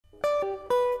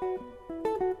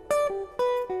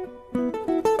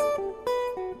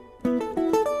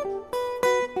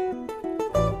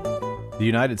The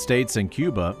United States and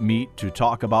Cuba meet to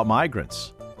talk about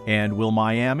migrants. And will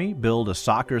Miami build a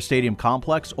soccer stadium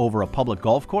complex over a public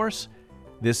golf course?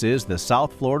 This is the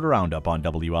South Florida Roundup on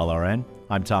WLRN.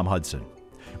 I'm Tom Hudson.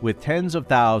 With tens of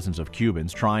thousands of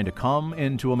Cubans trying to come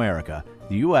into America,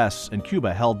 the U.S. and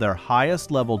Cuba held their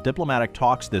highest-level diplomatic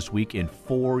talks this week in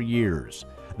 4 years.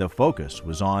 The focus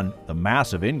was on the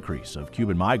massive increase of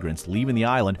Cuban migrants leaving the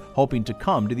island hoping to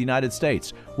come to the United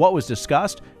States. What was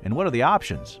discussed and what are the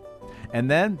options? And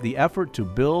then the effort to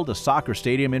build a soccer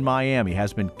stadium in Miami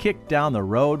has been kicked down the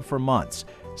road for months.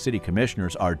 City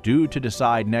commissioners are due to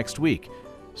decide next week.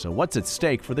 So what's at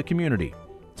stake for the community?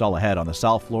 It's all ahead on the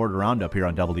South Florida Roundup here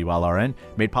on WLRN,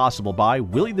 made possible by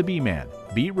Willie the Bee Man,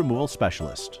 bee removal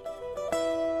specialist.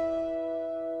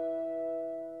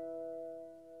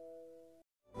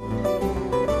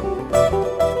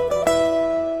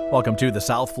 Welcome to the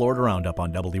South Florida Roundup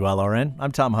on WLRN.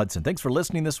 I'm Tom Hudson. Thanks for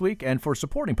listening this week and for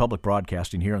supporting public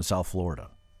broadcasting here in South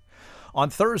Florida. On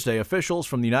Thursday, officials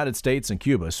from the United States and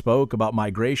Cuba spoke about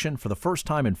migration for the first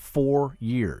time in 4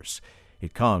 years.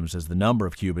 It comes as the number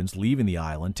of Cubans leaving the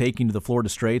island, taking to the Florida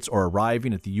Straits, or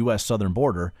arriving at the U.S. southern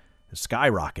border has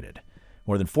skyrocketed.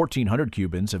 More than 1,400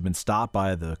 Cubans have been stopped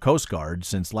by the Coast Guard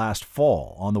since last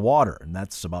fall on the water, and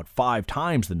that's about 5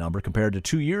 times the number compared to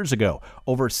 2 years ago.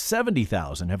 Over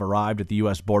 70,000 have arrived at the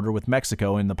U.S. border with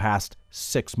Mexico in the past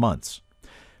 6 months.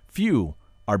 Few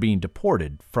are being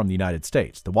deported from the United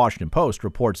States. The Washington Post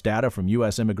reports data from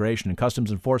U.S. Immigration and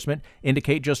Customs Enforcement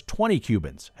indicate just 20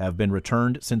 Cubans have been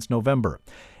returned since November.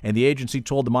 And the agency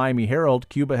told the Miami Herald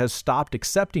Cuba has stopped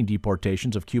accepting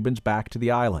deportations of Cubans back to the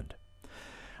island.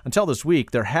 Until this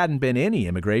week, there hadn't been any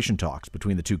immigration talks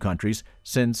between the two countries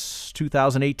since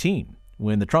 2018,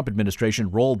 when the Trump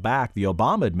administration rolled back the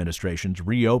Obama administration's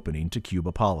reopening to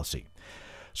Cuba policy.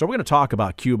 So we're going to talk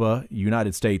about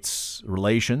Cuba-United States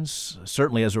relations,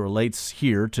 certainly as it relates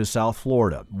here to South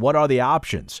Florida. What are the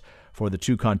options for the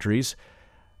two countries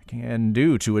can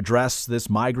do to address this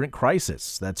migrant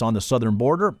crisis that's on the southern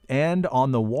border and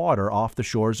on the water off the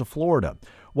shores of Florida?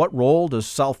 What role does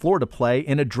South Florida play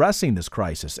in addressing this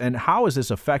crisis, and how is this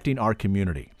affecting our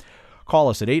community? Call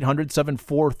us at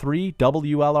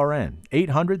 800-743-WLRN,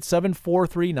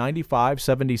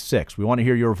 800-743-9576. We want to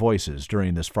hear your voices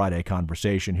during this Friday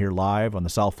conversation here live on the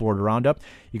South Florida Roundup.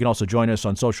 You can also join us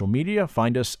on social media.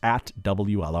 Find us at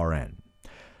WLRN.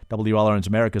 WLRN's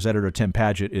America's editor, Tim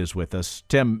Padgett, is with us.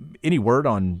 Tim, any word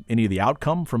on any of the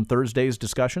outcome from Thursday's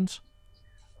discussions?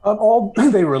 All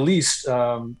they released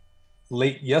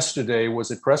late yesterday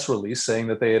was a press release saying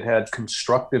that they had had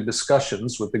constructive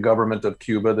discussions with the government of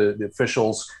Cuba, the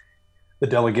officials, the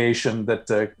delegation that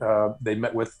they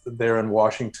met with there in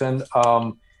Washington.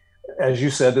 As you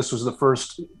said, this was the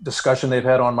first discussion they've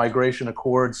had on migration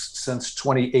accords since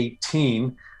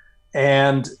 2018.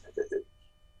 And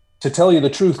to tell you the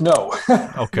truth, no.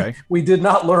 Okay. We did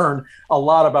not learn a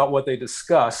lot about what they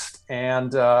discussed.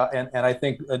 And I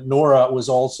think Nora was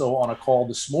also on a call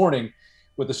this morning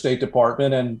with the State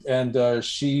Department, and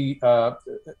she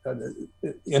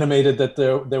intimated that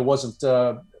there wasn't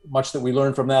much that we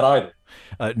learned from that either.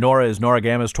 Nora is Nora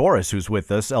Gamas-Torres, who's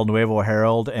with us, El Nuevo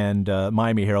Herald and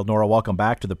Miami Herald. Nora, welcome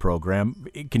back to the program.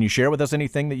 Can you share with us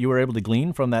anything that you were able to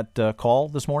glean from that call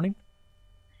this morning?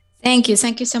 Thank you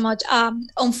so much.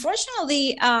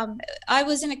 Unfortunately, I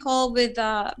was in a call with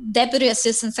Deputy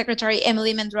Assistant Secretary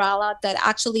Emily Mendrala that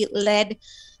actually led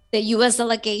the U.S.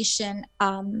 delegation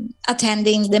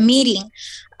attending the meeting.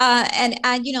 And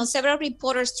several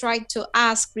reporters tried to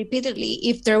ask repeatedly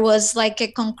if there was like a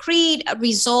concrete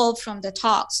result from the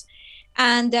talks.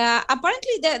 And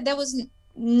apparently there was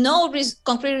no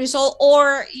concrete result,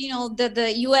 or,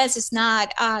 the U.S. is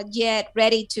not yet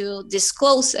ready to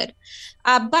disclose it.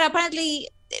 But apparently,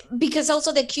 because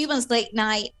also the Cubans late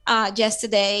night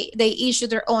yesterday, they issued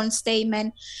their own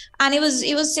statement, and it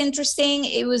was interesting.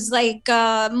 It was like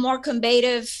a more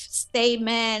combative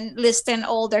statement listing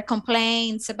all their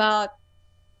complaints about,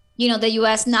 the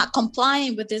U.S. not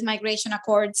complying with these migration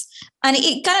accords, and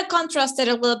it kind of contrasted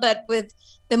a little bit with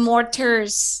the more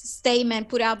terse statement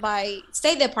put out by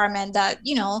State Department that,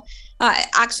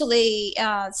 actually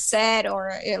said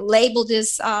or labeled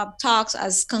these talks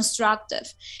as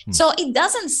constructive. So it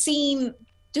doesn't seem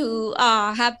to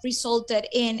have resulted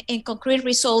in concrete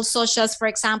results, such as, for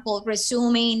example,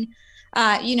 resuming,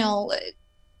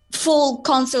 full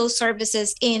consul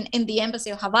services in the Embassy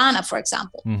of Havana, for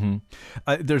example. Mm-hmm.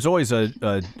 There's always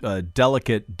a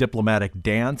delicate diplomatic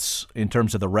dance in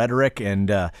terms of the rhetoric,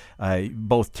 and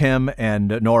both Tim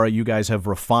and Nora, you guys have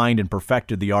refined and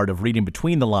perfected the art of reading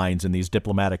between the lines in these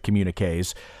diplomatic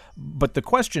communiques. But the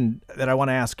question that I want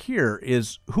to ask here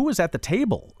is, who is at the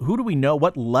table? Who do we know?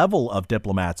 What level of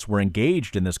diplomats were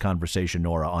engaged in this conversation,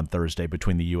 Nora, on Thursday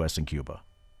between the U.S. and Cuba?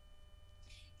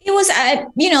 It was,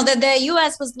 the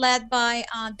U.S. was led by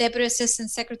Deputy Assistant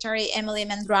Secretary Emily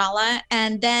Mandrala,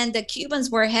 and then the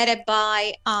Cubans were headed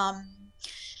by, I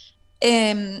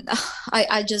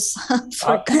just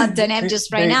forgot the name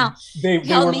just right now. They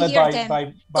were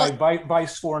led by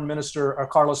Vice Foreign Minister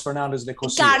Carlos Fernandez de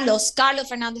Cosilla. Carlos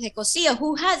Fernandez de Cosilla,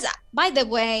 who has, by the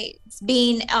way,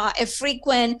 been a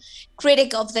frequent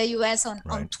critic of the U.S.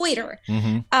 on Twitter.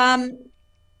 Mm-hmm.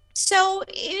 So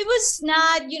it was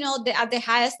not, at the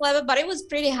highest level, but it was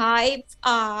pretty high,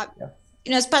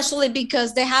 especially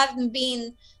because there haven't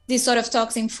been these sort of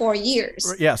talks in 4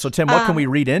 years. Yeah. So, Tim, what can we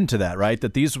read into that, right?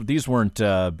 That these weren't,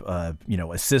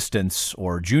 assistants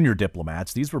or junior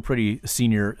diplomats. These were pretty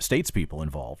senior statespeople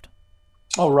involved.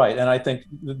 Oh, right. And I think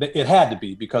it had to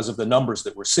be because of the numbers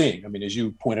that we're seeing. I mean, as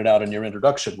you pointed out in your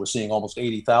introduction, we're seeing almost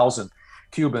 80,000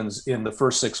 Cubans in the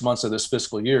first 6 months of this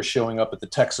fiscal year showing up at the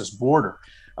Texas border.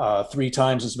 3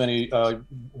 times as many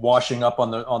washing up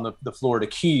on the Florida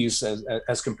Keys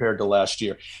as compared to last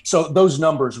year. So those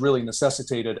numbers really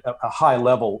necessitated a high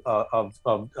level of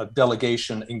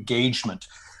delegation engagement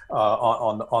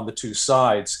on the two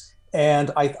sides.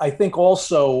 And I think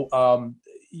also,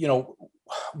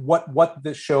 what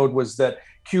this showed was that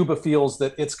Cuba feels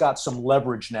that it's got some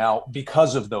leverage now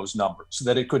because of those numbers,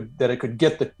 that it could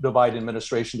get the Biden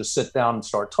administration to sit down and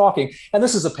start talking. And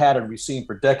this is a pattern we've seen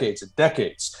for decades and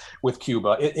decades with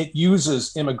Cuba. It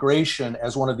uses immigration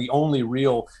as one of the only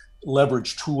real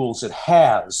leverage tools it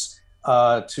has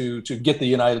to get the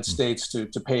United States to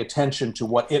pay attention to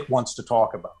what it wants to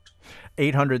talk about.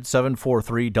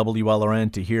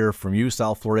 800-743-WLRN to hear from you,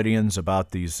 South Floridians,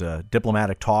 about these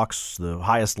diplomatic talks, the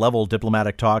highest level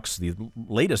diplomatic talks, the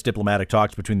latest diplomatic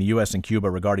talks between the U.S. and Cuba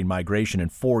regarding migration in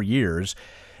 4 years.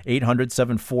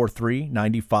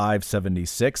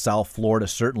 800-743-9576. South Florida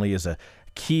certainly is a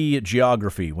key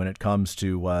geography when it comes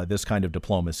to this kind of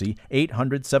diplomacy.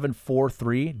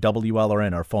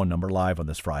 800-743-WLRN, our phone number, live on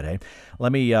this Friday.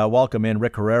 Let me welcome in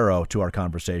Rick Herrero to our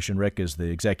conversation. Rick is the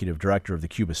executive director of the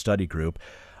Cuba Study Group.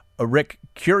 Rick,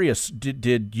 curious,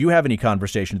 did you have any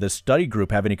conversation, did this study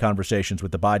group have any conversations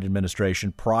with the Biden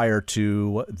administration prior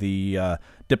to the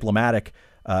diplomatic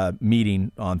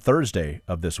meeting on Thursday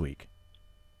of this week?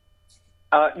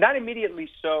 Not immediately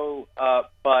so,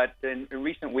 but in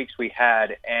recent weeks we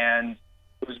had, and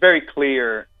it was very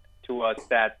clear to us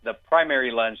that the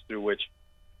primary lens through which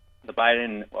the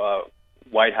Biden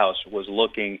White House was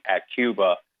looking at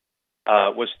Cuba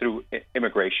was through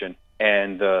immigration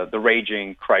and the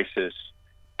raging crisis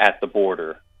at the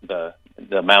border, the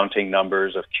mounting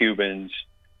numbers of Cubans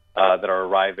that are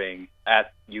arriving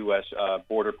at U.S.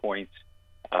 border points.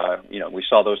 We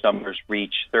saw those numbers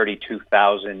reach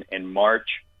 32,000 in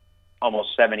March,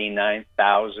 almost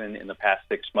 79,000 in the past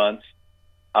 6 months.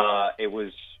 It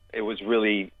was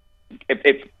really,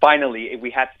 finally,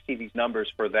 we had to see these numbers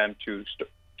for them to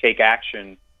take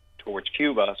action towards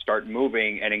Cuba, start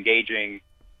moving and engaging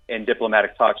in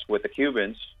diplomatic talks with the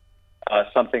Cubans,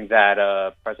 something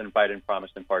that President Biden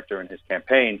promised in part during his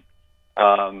campaign.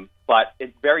 But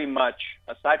it very much,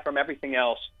 aside from everything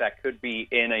else that could be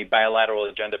in a bilateral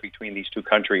agenda between these two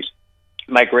countries,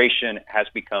 migration has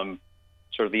become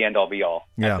sort of the end-all be-all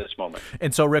at this moment.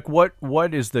 And so, Rick,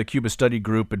 what is the Cuba Study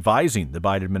Group advising the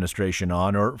Biden administration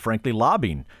on, or frankly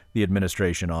lobbying the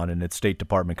administration on in its State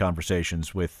Department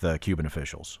conversations with Cuban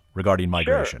officials regarding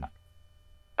migration? Sure.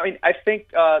 I mean, I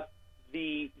think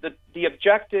the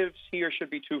objectives here should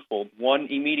be twofold: one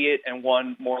immediate and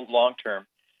one more long-term.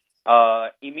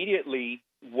 Immediately,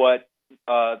 what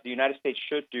the United States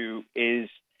should do is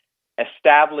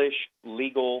establish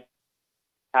legal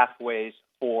pathways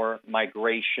for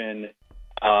migration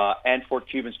and for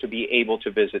Cubans to be able to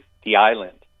visit the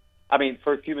island. I mean,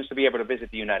 for Cubans to be able to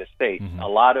visit the United States. Mm-hmm. A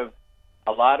lot of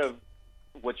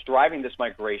what's driving this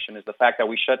migration is the fact that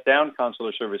we shut down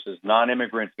consular services,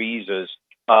 non-immigrant visas,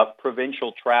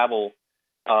 provincial travel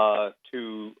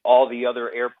to all the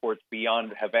other airports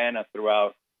beyond Havana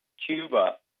throughout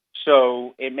Cuba.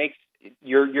 So it makes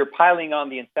you're piling on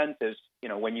the incentives.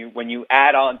 When you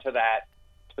add on to that,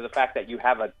 to the fact that you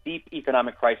have a deep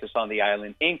economic crisis on the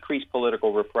island, increased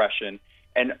political repression,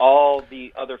 and all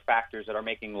the other factors that are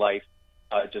making life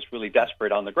just really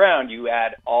desperate on the ground, you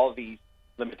add all these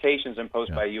limitations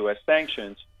imposed by U.S.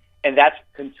 sanctions, and that's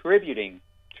contributing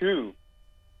to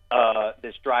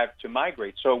this drive to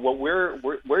migrate. So what we're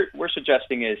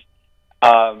suggesting is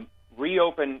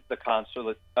reopen the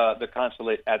consulate at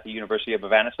the University of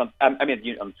Havana. At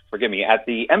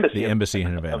the embassy. The embassy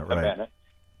in Havana, right?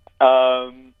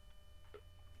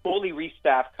 fully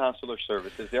restaffed consular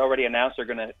services. They already announced they're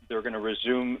going to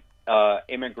resume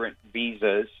immigrant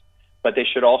visas, but they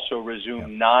should also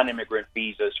resume non-immigrant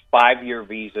visas, 5-year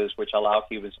visas, which allow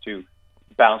Cubans to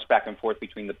bounce back and forth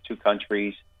between the two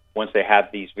countries once they have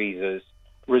these visas.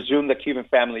 Resume the Cuban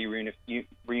family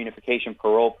reunification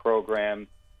parole program.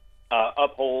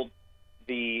 Uphold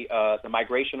the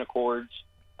migration accords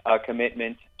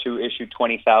commitment to issue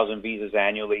 20,000 visas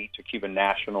annually to Cuban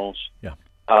nationals. Yeah.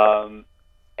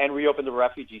 And reopen the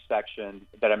refugee section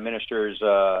that administers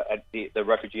at the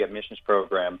refugee admissions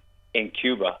program in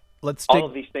Cuba. All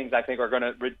of these things, I think, are going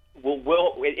to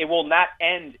it will not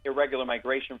end irregular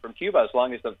migration from Cuba as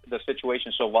long as the situation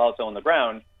is so volatile on the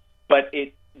ground, but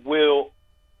it will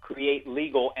create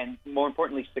legal and, more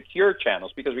importantly, secure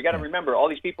channels, because we got to remember all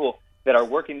these people that are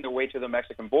working their way to the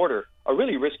Mexican border are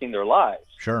really risking their lives.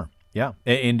 Sure. Yeah,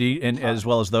 indeed, and as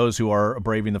well as those who are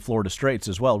braving the Florida Straits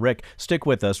as well. Rick, stick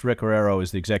with us. Rick Herrero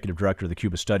is the executive director of the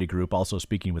Cuba Study Group, also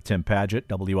speaking with Tim Padgett,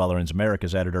 WLRN's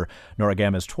America's editor. Nora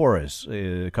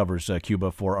Gamez-Torres covers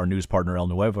Cuba for our news partner El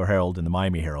Nuevo Herald and the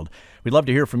Miami Herald. We'd love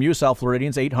to hear from you, South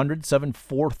Floridians,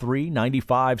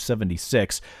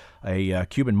 800-743-9576. A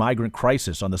Cuban migrant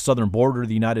crisis on the southern border of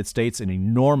the United States, an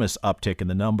enormous uptick in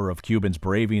the number of Cubans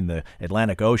braving the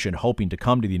Atlantic Ocean, hoping to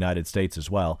come to the United States as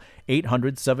well.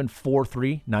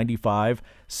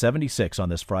 800-743-9576 on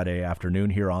this Friday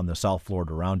afternoon here on the South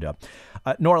Florida Roundup.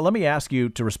 Nora, let me ask you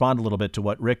to respond a little bit to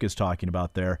what Rick is talking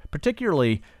about there,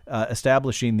 particularly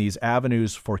establishing these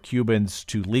avenues for Cubans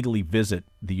to legally visit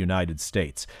the United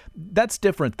States. That's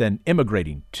different than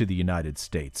immigrating to the United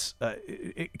States.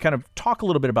 Kind of talk a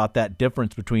little bit about that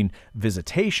difference between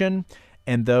visitation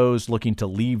and those looking to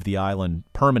leave the island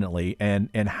permanently, and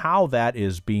how that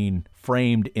is being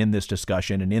framed in this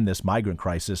discussion and in this migrant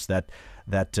crisis that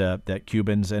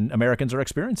Cubans and Americans are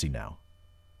experiencing now.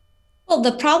 Well,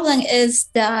 the problem is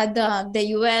that the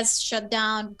U.S. shut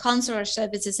down consular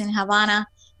services in Havana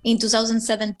in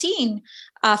 2017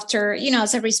 after,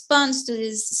 as a response to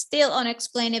these still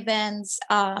unexplained events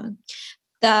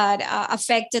that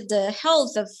affected the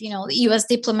health of, U.S.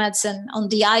 diplomats on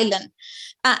the island.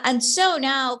 And so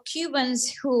now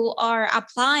Cubans who are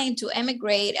applying to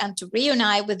emigrate and to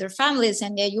reunite with their families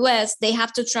in the U.S., they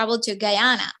have to travel to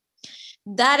Guyana.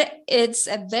 That it's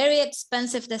a very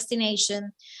expensive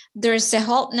destination. There's a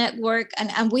whole network,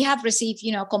 and we have received,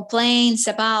 complaints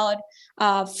about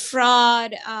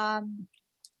fraud,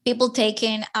 people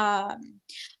taking,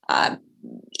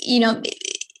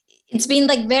 it's been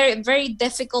like very, very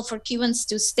difficult for Cubans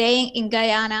to stay in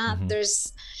Guyana. Mm-hmm.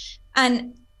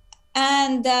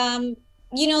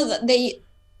 The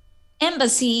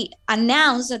embassy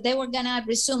announced that they were going to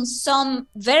resume some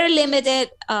very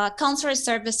limited consular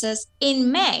services in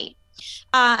May.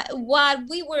 What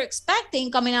we were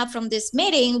expecting coming out from this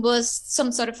meeting was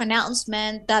some sort of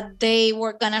announcement that they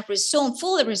were going to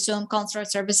fully resume consular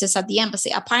services at the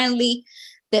embassy. Apparently,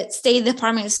 the State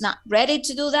Department is not ready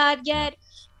to do that yet,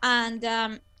 and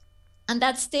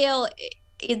that's still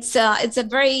it's a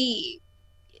very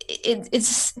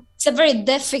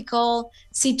difficult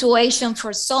situation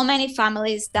for so many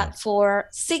families that for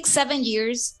 6-7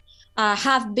 years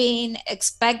have been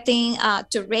expecting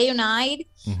to reunite,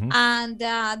 mm-hmm. and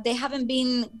they haven't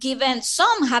been given.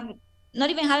 Some haven't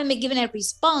been given a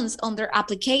response on their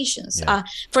applications. Yeah.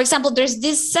 For example, there's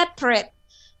this separate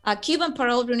Cuban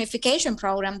parole reunification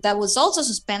program that was also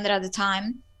suspended at the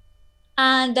time,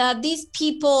 and these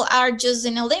people are just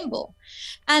in a limbo,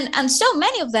 and so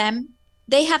many of them,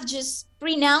 they have just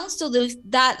renounced to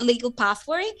that legal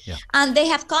pathway, and they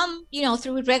have come,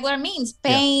 through regular means,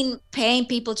 paying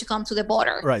people to come to the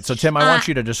border. Right. So, Tim, I want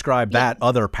you to describe that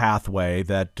other pathway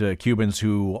that Cubans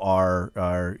who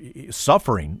are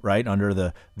suffering, right, under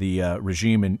the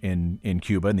regime in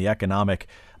Cuba and the economic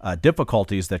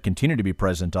difficulties that continue to be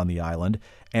present on the island,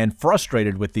 and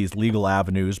frustrated with these legal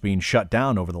avenues being shut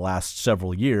down over the last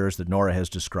several years that Nora has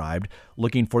described,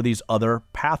 looking for these other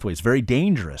pathways, very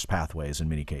dangerous pathways in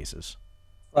many cases.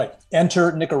 Right.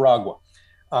 Enter Nicaragua.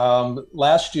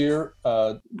 Last year,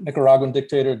 Nicaraguan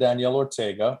dictator Daniel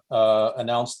Ortega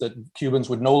announced that Cubans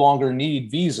would no longer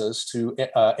need visas to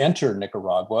enter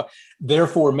Nicaragua,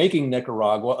 therefore making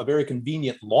Nicaragua a very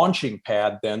convenient launching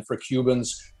pad then for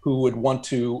Cubans who would want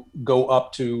to go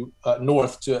up to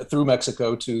north through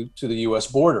Mexico to the U.S.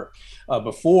 border.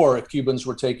 Before, if Cubans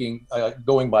were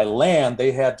going by land,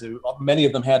 many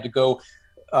of them had to go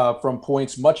from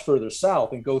points much further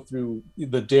south and go through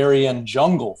the Darien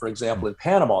jungle, for example, in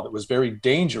Panama, that was very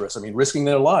dangerous. I mean, risking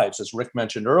their lives, as Rick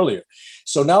mentioned earlier.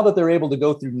 So now that they're able to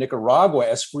go through Nicaragua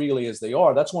as freely as they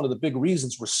are, that's one of the big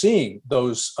reasons we're seeing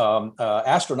those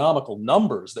astronomical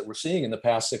numbers that we're seeing in the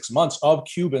past 6 months of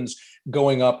Cubans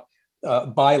going up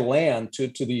by land to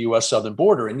the U.S. southern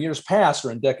border. In years past,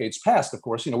 or in decades past, of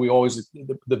course, we always,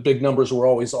 the big numbers were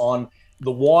always on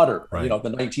the water. Right. The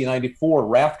 1994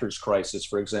 rafters crisis,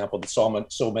 for example, that saw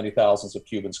so many thousands of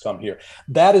Cubans come here.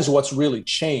 That is what's really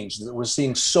changed. We're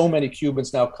seeing so many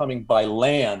Cubans now coming by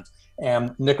land,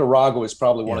 and Nicaragua is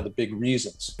probably one of the big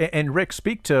reasons. And Rick,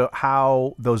 speak to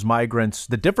how those migrants,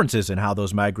 the differences in how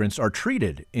those migrants are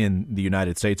treated in the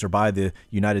United States or by the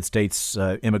United States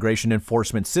immigration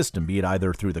enforcement system, be it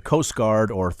either through the Coast Guard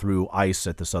or through ICE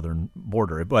at the southern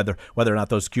border, whether or not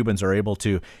those Cubans are able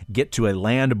to get to a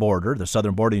land border, the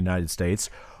southern border of the United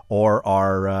States, or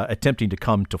are attempting to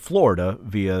come to Florida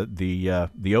via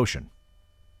the ocean.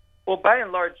 Well, by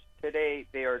and large, today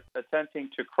they are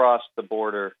attempting to cross the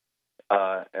border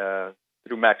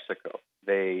through Mexico.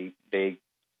 They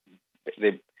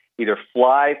either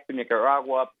fly to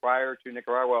Nicaragua prior to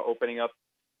Nicaragua opening up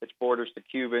its borders to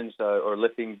Cubans or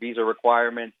lifting visa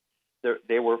requirements.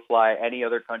 They will fly any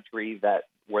other country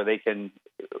where they can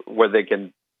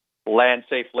land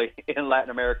safely in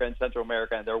Latin America and Central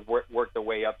America, and they'll work their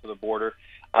way up to the border.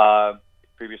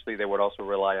 Previously, they would also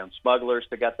rely on smugglers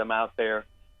to get them out there,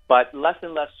 but less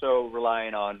and less so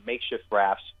relying on makeshift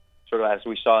rafts, sort of as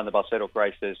we saw in the Balsero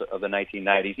crisis of the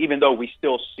 1990s, even though we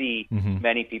still see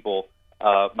many people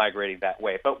migrating that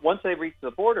way. But once they reach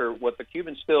the border, what the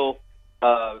Cubans still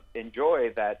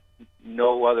enjoy that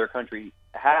no other country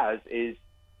has is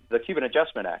the Cuban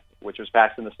Adjustment Act, which was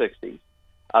passed in the 60s,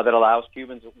 that allows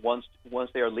Cubans, once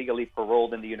they are legally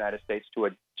paroled in the United States,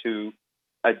 to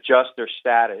adjust their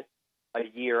status a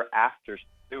year after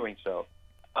doing so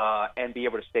and be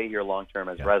able to stay here long-term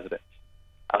as residents.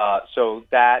 So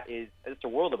it's a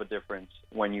world of a difference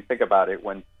when you think about it.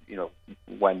 When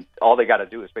all they got to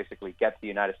do is basically get to the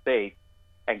United States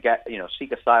and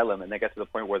seek asylum, and they get to the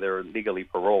point where they're legally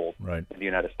paroled in the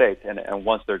United States. And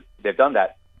once they've done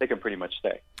that, they can pretty much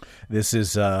stay. This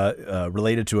is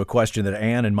related to a question that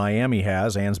Ann in Miami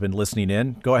has. Ann's been listening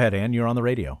in. Go ahead, Ann. You're on the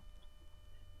radio.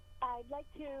 I'd like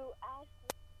to ask,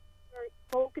 we're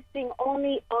focusing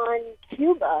only on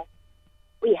Cuba.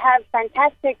 We have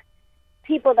fantastic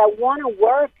people that want to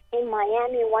work in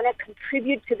Miami, want to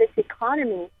contribute to this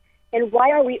economy. And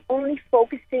why are we only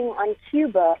focusing on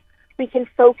Cuba? We can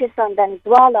focus on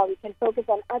Venezuela. We can focus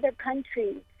on other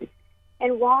countries.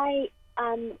 And why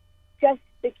just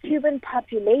the Cuban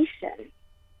population?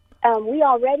 We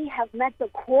already have met the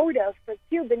quota for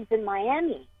Cubans in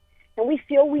Miami, and we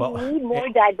feel we need more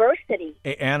diversity.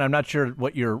 Ann, I'm not sure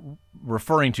what you're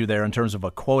referring to there in terms of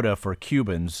a quota for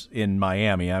Cubans in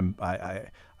Miami. I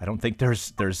don't think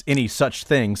there's any such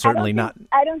thing. Certainly not.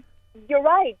 You're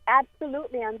right.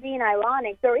 Absolutely. I'm being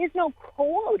ironic. There is no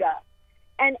quota,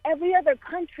 and every other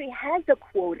country has a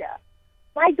quota.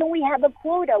 Why don't we have a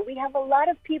quota? We have a lot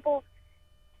of people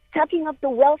sucking up the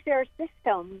welfare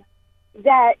system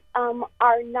that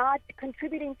are not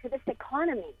contributing to this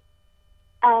economy,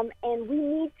 and we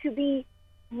need to be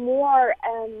more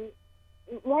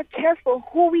careful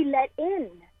who we let in.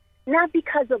 Not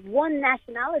because of one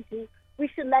nationality, we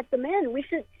should let them in. We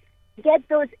should get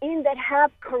those in that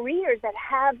have careers, that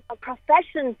have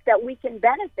professions that we can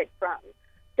benefit from.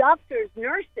 Doctors,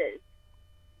 nurses,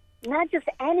 not just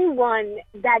anyone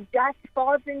that just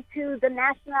falls into the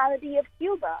nationality of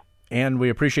Cuba. Ann, we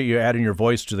appreciate you adding your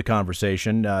voice to the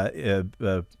conversation.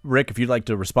 Rick, if you'd like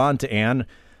to respond to Ann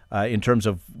in terms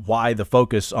of why the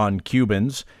focus on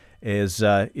Cubans is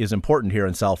important here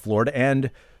in South Florida,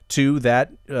 and to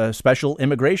that special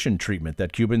immigration treatment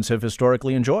that Cubans have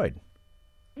historically enjoyed.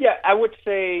 Yeah, I would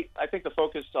say I think the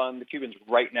focus on the Cubans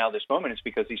right now, this moment, is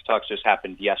because these talks just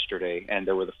happened yesterday, and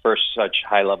there were the first such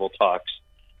high-level talks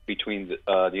between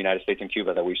the United States and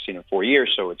Cuba that we've seen in 4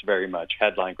 years, so it's very much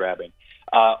headline-grabbing.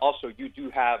 Also, you do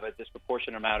have a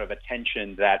disproportionate amount of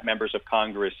attention that members of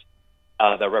Congress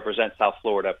that represent South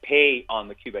Florida pay on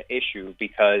the Cuba issue,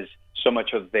 because so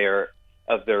much of their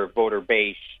voter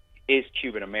base is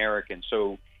Cuban American.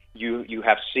 So you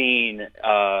have seen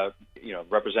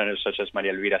representatives such as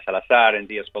Maria Elvira Salazar and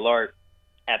Diaz-Balart.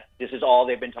 This is all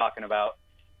they've been talking about.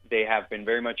 They have been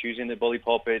very much using the bully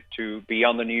pulpit to be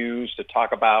on the news, to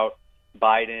talk about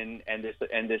Biden and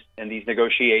these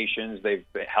negotiations. They've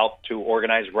helped to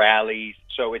organize rallies.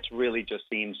 So it's really just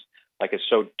seems like it's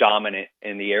so dominant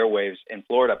in the airwaves in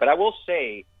Florida. But I will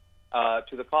say,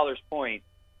 to the caller's point,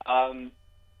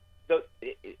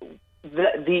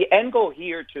 the end goal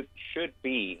here should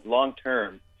be long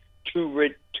term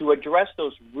to address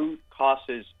those root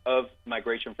causes of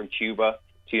migration from Cuba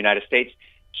to the United States,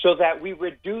 so that we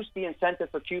reduce the incentive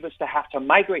for Cubans to have to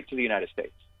migrate to the United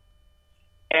States.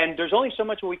 And there's only so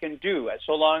much we can do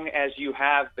so long as you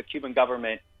have the Cuban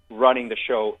government running the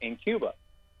show in Cuba.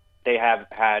 They have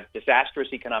had disastrous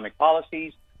economic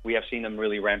policies. We have seen them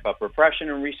really ramp up repression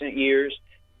in recent years.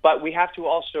 But we have to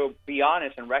also be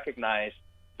honest and recognize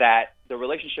that the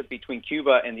relationship between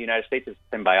Cuba and the United States is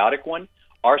a symbiotic one.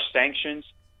 Our sanctions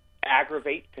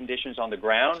aggravate conditions on the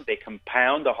ground. They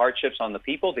compound the hardships on the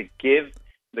people. They give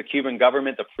the Cuban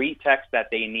government the pretext that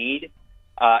they need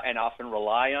and often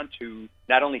rely on to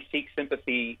not only seek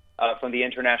sympathy from the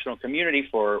international community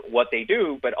for what they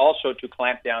do, but also to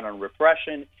clamp down on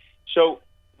repression. So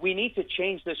we need to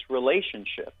change this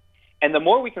relationship. And the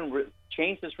more we can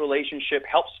change this relationship,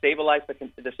 help stabilize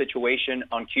the situation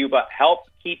on Cuba, help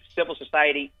keep civil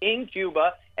society in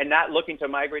Cuba and not looking to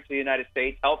migrate to the United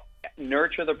States, help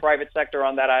nurture the private sector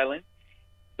on that island,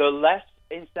 the less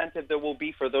incentive there will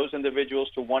be for those individuals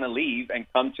to want to leave and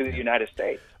come to the United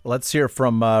States. Let's hear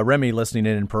from Remy listening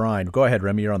in Perrine. Go ahead,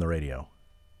 Remy, you're on the radio.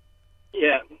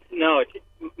 Yeah, no,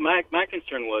 my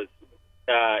concern was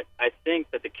I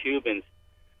think that the Cubans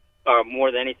are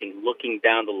more than anything looking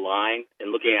down the line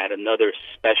and looking at another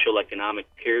special economic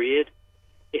period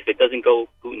if it doesn't go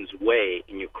Putin's way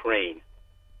in Ukraine.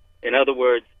 In other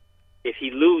words, if he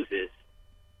loses,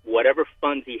 whatever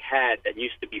funds he had that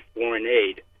used to be foreign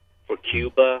aid for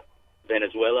Cuba,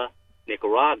 Venezuela,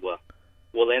 Nicaragua,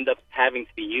 will end up having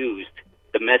to be used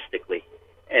domestically.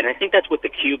 And I think that's what the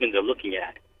Cubans are looking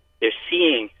at. They're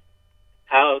seeing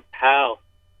how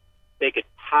they could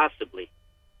possibly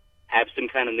have some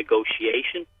kind of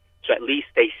negotiation, so at least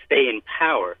they stay in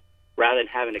power rather than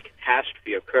having a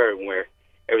catastrophe occur where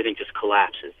everything just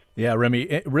collapses. Yeah,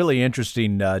 Remy, really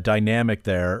interesting dynamic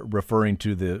there, referring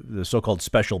to the so-called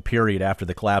special period after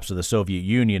the collapse of the Soviet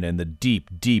Union and the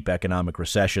deep, deep economic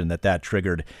recession that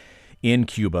triggered in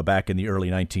Cuba back in the early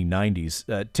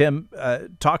 1990s. Tim,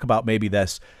 talk about maybe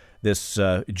this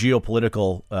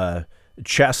geopolitical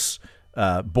chess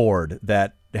board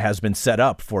that has been set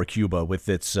up for Cuba with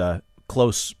its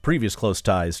previous close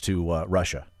ties to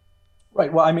Russia.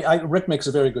 Right. Well, I mean, Rick makes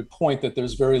a very good point that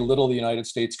there's very little the United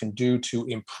States can do to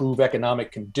improve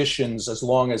economic conditions as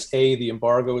long as A, the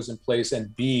embargo is in place,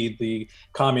 and B, the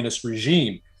communist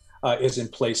regime is in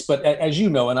place. But as you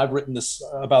know, and I've written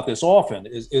about this often,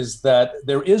 is that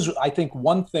there is, I think,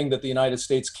 one thing that the United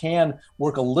States can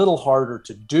work a little harder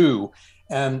to do,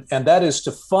 and that is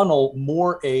to funnel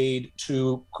more aid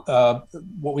to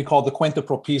what we call the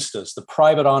cuentapropistas, the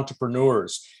private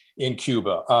entrepreneurs in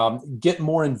Cuba, get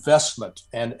more investment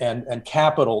and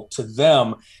capital to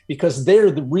them, because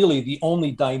they're really the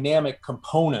only dynamic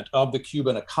component of the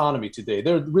Cuban economy today.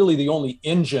 They're really the only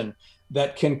engine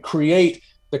that can create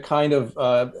the kind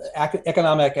of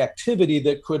economic activity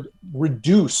that could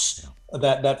reduce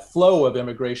that flow of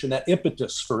immigration, that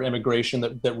impetus for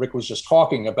immigration that Rick was just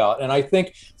talking about. And I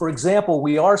think, for example,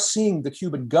 we are seeing the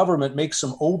Cuban government make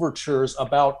some overtures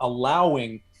about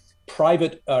allowing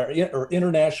private or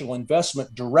international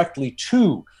investment directly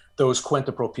to those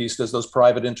cuentapropistas, those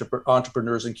private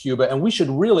entrepreneurs in Cuba. And we should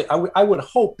really, I would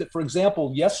hope that, for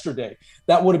example, yesterday,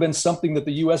 that would have been something that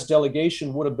the U.S.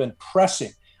 delegation would have been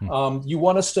pressing. You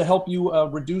want us to help you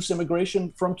reduce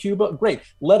immigration from Cuba? Great.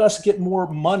 Let us get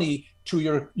more money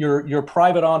to your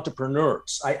private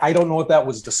entrepreneurs. I don't know if that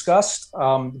was discussed,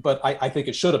 but I think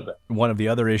it should have been. One of the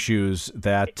other issues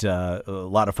that a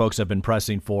lot of folks have been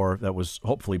pressing for, that was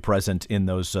hopefully present in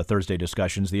those Thursday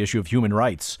discussions, the issue of human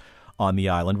rights on the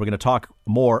island. We're going to talk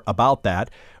more about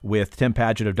that with Tim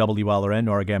Padgett of WLRN,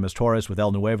 Nora Gamas-Torres with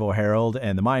El Nuevo Herald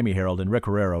and the Miami Herald, and Rick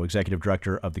Herrero, Executive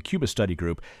Director of the Cuba Study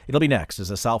Group. It'll be next as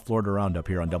the South Florida Roundup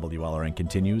here on WLRN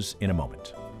continues in a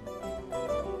moment.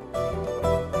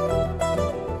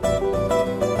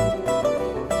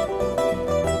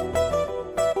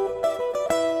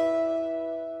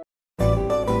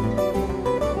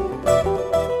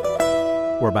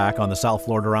 We're back on the South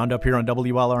Florida Roundup here on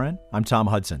WLRN. I'm Tom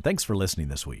Hudson. Thanks for listening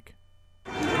this week.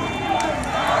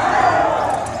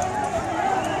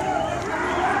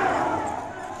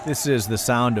 This is the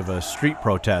sound of a street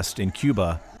protest in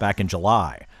Cuba back in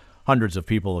July. Hundreds of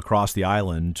people across the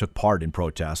island took part in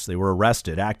protests. They were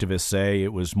arrested. Activists say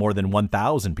it was more than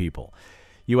 1,000 people.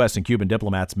 U.S. and Cuban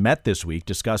diplomats met this week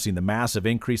discussing the massive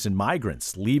increase in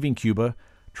migrants leaving Cuba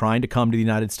trying to come to the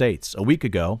United States. A week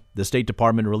ago, the State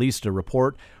Department released a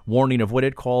report warning of what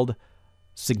it called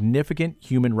significant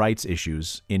human rights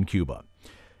issues in Cuba.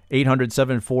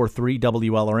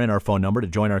 800-743-WLRN, our phone number to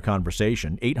join our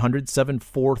conversation,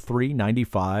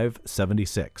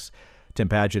 800-743-9576. Tim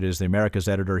Padgett is the Americas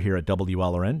editor here at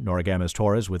WLRN. Nora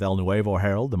Gamas-Torres with El Nuevo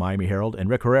Herald, the Miami Herald, and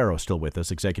Rick Herrero still with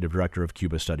us, executive director of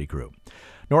Cuba Study Group.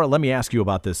 Nora, let me ask you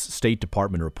about this State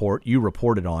Department report. You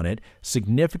reported on it.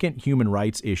 Significant human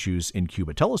rights issues in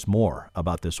Cuba. Tell us more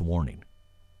about this warning.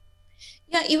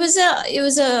 Yeah, it was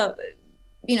a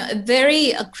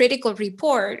very critical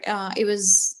report. It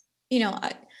was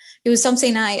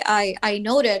something I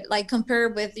noted, like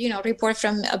compared with reports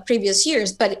from previous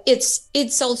years. But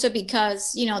it's also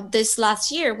because this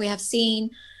last year we have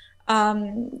seen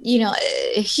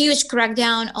a huge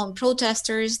crackdown on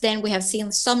protesters. Then we have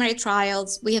seen summary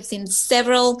trials. We have seen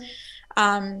several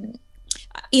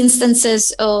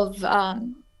instances of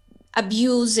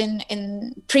abuse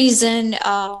in prison,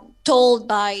 told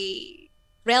by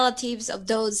relatives of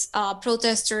those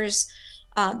protesters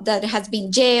that has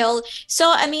been jailed.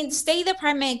 So, State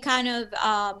Department kind of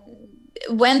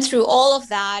went through all of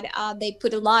that. They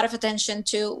put a lot of attention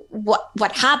to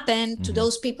what happened to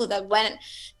those people that went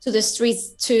to the streets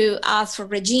to ask for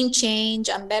regime change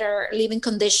and better living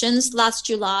conditions last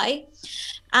July.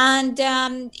 And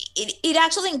it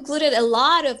actually included a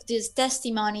lot of these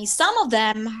testimonies. Some of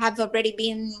them have already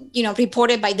been,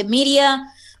 reported by the media.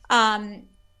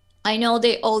 I know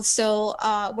they also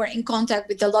were in contact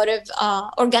with a lot of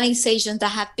organizations that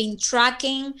have been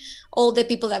tracking all the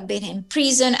people that have been in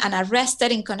prison and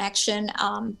arrested in connection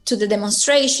to the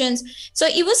demonstrations. So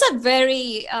it was a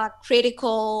very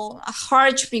critical,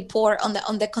 harsh report on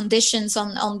the conditions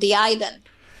on the island.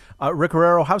 Rick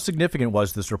Herrero, how significant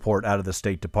was this report out of the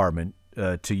State Department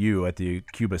to you at the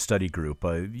Cuba Study Group,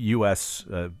 a U.S.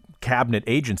 cabinet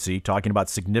agency talking about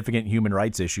significant human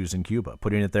rights issues in Cuba,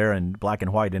 putting it there in black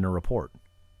and white in a report?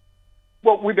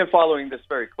 Well, we've been following this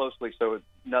very closely, so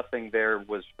nothing there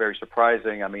was very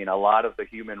surprising. A lot of the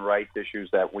human rights issues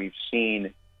that we've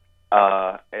seen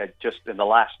just in the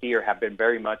last year have been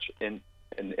very much in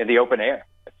the open air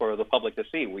for the public to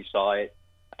see. We saw it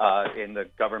in the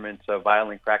government's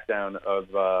violent crackdown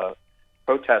of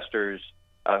protesters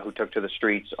who took to the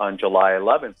streets on July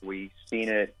 11th. We've seen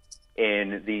it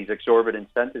in these exorbitant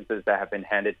sentences that have been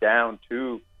handed down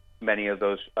to many of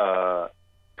those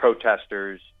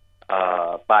protesters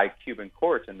by Cuban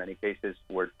courts. In many cases,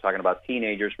 we're talking about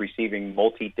teenagers receiving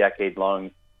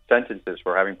multi-decade-long sentences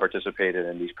for having participated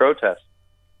in these protests.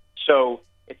 So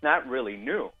it's not really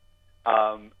new.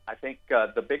 I think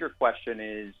the bigger question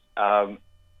is,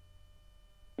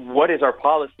 what is our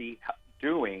policy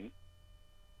doing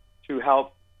to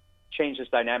help change this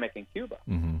dynamic in Cuba?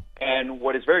 Mm-hmm. And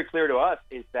what is very clear to us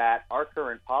is that our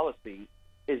current policy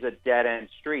is a dead-end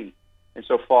street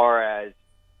insofar as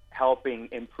helping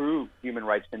improve human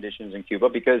rights conditions in Cuba,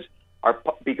 because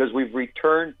we've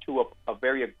returned to a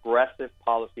very aggressive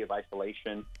policy of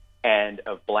isolation and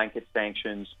of blanket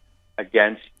sanctions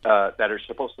against that are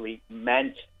supposedly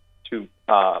meant to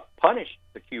punish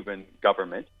the Cuban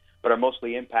government, but are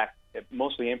mostly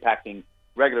impacting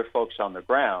regular folks on the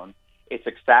ground. It's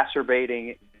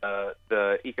exacerbating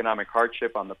the economic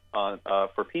hardship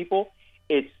for people.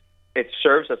 It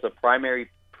serves as a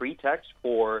primary pretext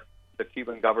for the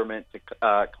Cuban government to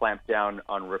clamp down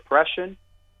on repression,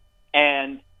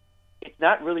 and it's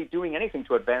not really doing anything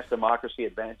to advance democracy,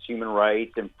 advance human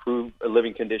rights, improve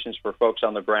living conditions for folks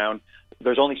on the ground.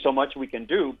 There's only so much we can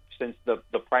do, since the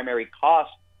primary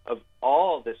cost of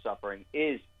all this suffering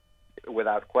is,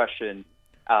 without question,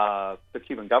 the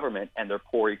Cuban government and their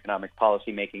poor economic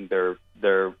policy making, their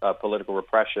political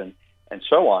repression, and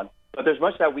so on. But there's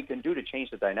much that we can do to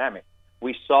change the dynamic.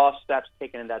 We saw steps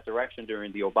taken in that direction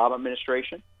during the Obama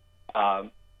administration.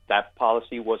 That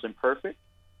policy wasn't perfect.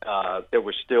 There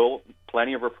was still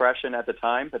plenty of repression at the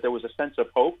time, but there was a sense of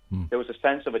hope. There was a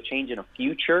sense of a change in a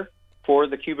future for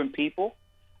the Cuban people.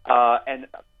 And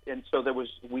so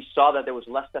we saw that there was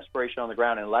less desperation on the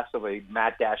ground and less of a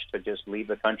mad dash to just leave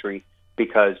the country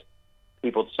because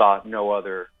people saw no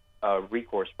other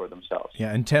recourse for themselves.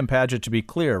 Yeah, and Tim Padgett, to be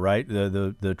clear, right,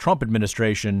 the Trump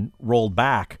administration rolled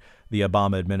back the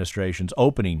Obama administration's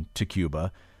opening to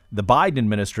Cuba. The Biden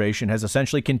administration has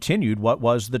essentially continued what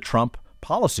was the Trump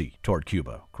policy toward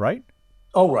Cuba, right?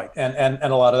 Oh, right. And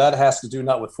a lot of that has to do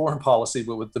not with foreign policy,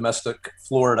 but with domestic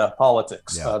Florida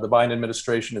politics. Yeah. The Biden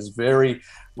administration is very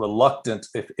reluctant,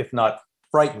 if not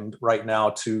frightened right now,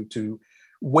 to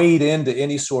wade into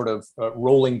any sort of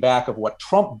rolling back of what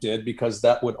Trump did, because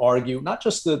that would argue not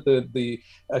just the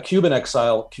Cuban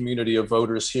exile community of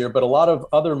voters here, but a lot of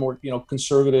other more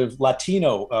conservative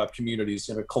Latino communities,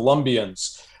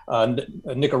 Colombians,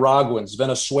 Nicaraguans,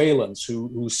 Venezuelans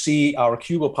who see our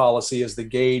Cuba policy as the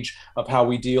gauge of how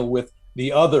we deal with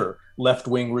the other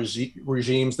left-wing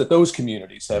regimes that those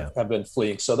communities have been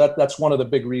fleeing. So that's one of the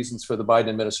big reasons for the Biden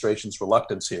administration's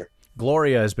reluctance here.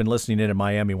 Gloria has been listening in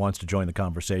Miami, wants to join the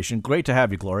conversation. Great to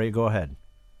have you, Gloria. Go ahead.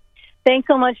 Thanks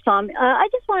so much, Tom. I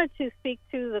just wanted to speak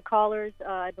to the callers.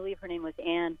 I believe her name was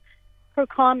Anne. Her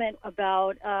comment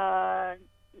about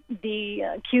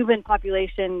the Cuban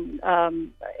population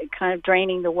kind of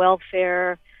draining the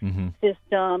welfare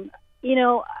system. You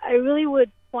know, I really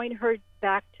would point her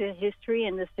back to history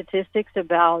and the statistics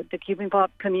about the Cuban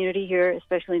community here,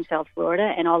 especially in South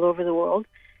Florida and all over the world.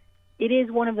 It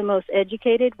is one of the most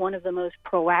educated, one of the most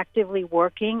proactively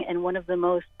working, and one of the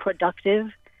most productive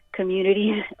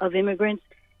communities of immigrants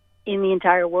in the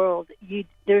entire world.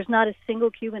 There's not a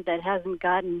single Cuban that hasn't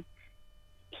gotten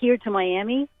here to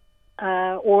Miami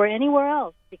or anywhere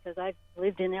else, because I've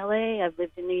lived in LA, I've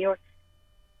lived in New York,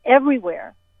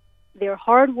 everywhere. They're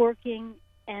hardworking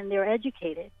and they're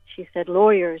educated. She said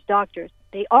lawyers, doctors.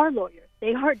 They are lawyers.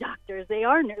 They are doctors. They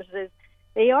are nurses.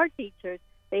 They are teachers.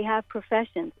 They have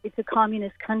professions. It's a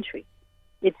communist country.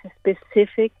 It's a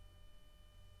specific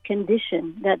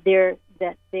condition that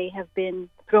they have been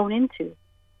thrown into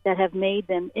that have made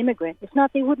them immigrant. It's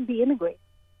not they wouldn't be immigrants.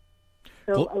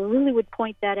 So I really would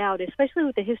point that out, especially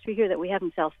with the history here that we have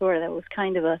in South Florida. That was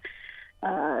kind of a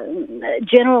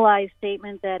generalized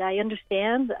statement that I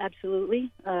understand,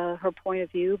 absolutely, her point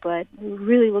of view, but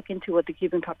really look into what the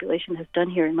Cuban population has done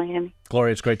here in Miami.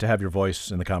 Gloria, it's great to have your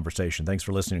voice in the conversation. Thanks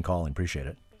for listening and calling. Appreciate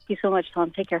it. Thank you so much,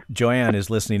 Tom. Take care. Joanne is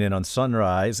listening in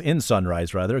Sunrise.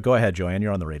 Go ahead, Joanne.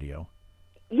 You're on the radio.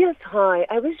 Yes, hi.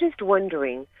 I was just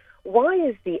wondering, why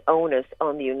is the onus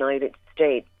on the United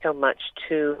States so much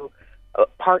to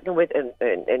partner with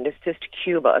and assist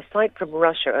Cuba? Aside from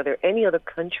Russia, are there any other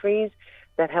countries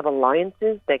that have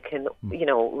alliances that can,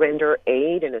 render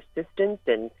aid and assistance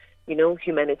and,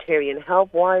 humanitarian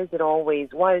help? Why is the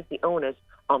onus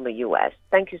on the U.S.?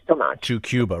 Thank you so much. To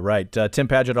Cuba, right. Tim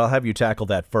Padgett, I'll have you tackle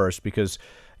that first because,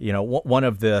 one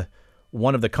of the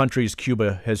countries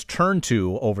Cuba has turned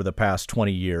to over the past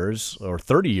 20 years or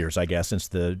 30 years, I guess, since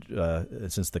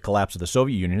the collapse of the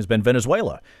Soviet Union has been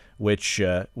Venezuela, which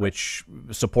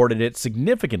supported it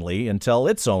significantly until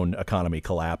its own economy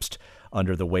collapsed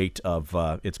under the weight of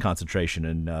its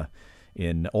concentration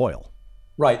in oil.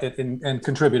 Right, and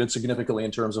contributed significantly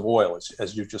in terms of oil,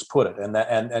 as you just put it.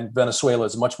 And Venezuela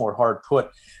is much more hard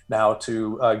put now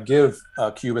to give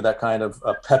Cuba that kind of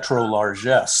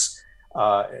petro-largesse.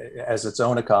 As its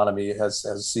own economy has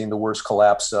seen the worst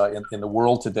collapse in the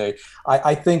world today.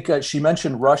 I think she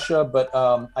mentioned Russia, but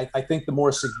I think the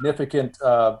more significant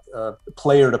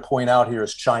player to point out here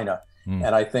is China.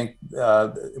 And I think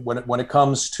when it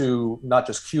comes to not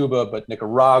just Cuba, but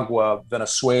Nicaragua,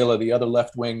 Venezuela, the other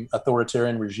left-wing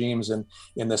authoritarian regimes in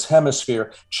this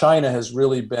hemisphere, China has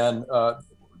really been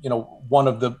one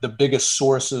of the biggest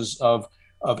sources of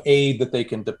aid that they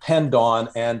can depend on,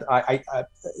 and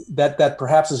that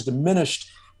perhaps has diminished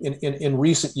in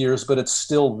recent years, but it's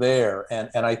still there.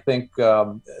 And I think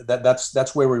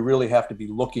that's where we really have to be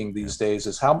looking these days: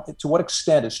 is to what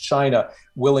extent is China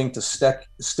willing to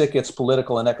stick its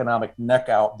political and economic neck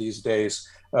out these days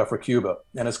for Cuba?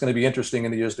 And it's going to be interesting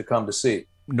in the years to come to see.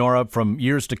 Nora, from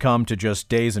years to come to just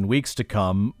days and weeks to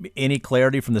come, any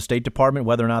clarity from the State Department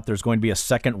whether or not there's going to be a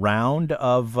second round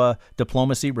of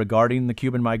diplomacy regarding the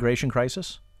Cuban migration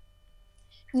crisis?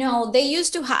 No, they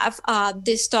used to have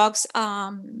these talks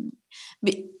among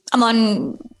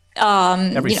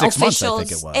every 6 months, officials. I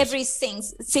think it was. Every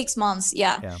 6 months,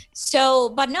 yeah. So,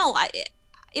 but no,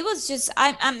 it was just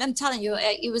I'm telling you,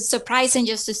 it was surprising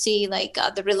just to see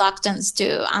the reluctance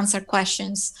to answer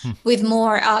questions with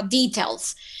more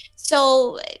details.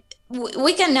 So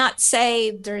we cannot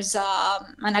say there's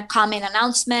an upcoming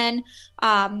announcement,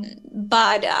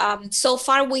 but so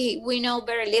far we know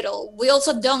very little. We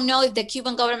also don't know if the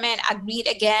Cuban government agreed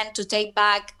again to take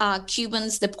back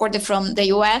Cubans deported from the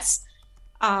U.S.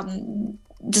 The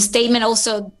statement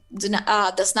also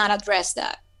does not address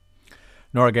that.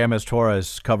 Nora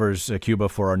Gamez-Torres covers Cuba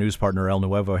for our news partner El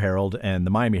Nuevo Herald and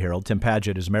the Miami Herald. Tim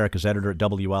Padgett is America's editor at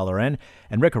WLRN.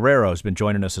 And Rick Herrero has been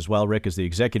joining us as well. Rick is the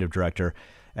executive director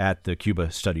at the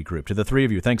Cuba Study Group. To the three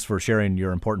of you, thanks for sharing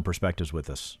your important perspectives with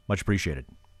us. Much appreciated.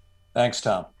 Thanks,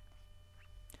 Tom.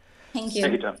 Thank you.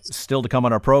 Thank you, Tom. Still to come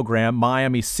on our program,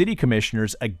 Miami City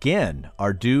Commissioners again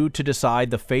are due to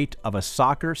decide the fate of a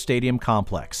soccer stadium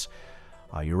complex.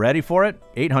 Are you ready for it?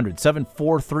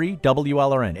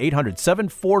 800-743-WLRN,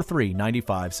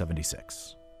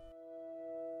 800-743-9576.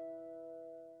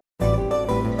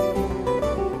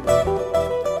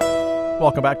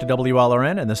 Welcome back to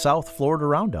WLRN and the South Florida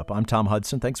Roundup. I'm Tom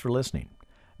Hudson. Thanks for listening.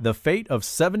 The fate of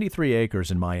 73 acres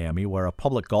in Miami, where a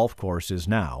public golf course is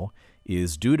now,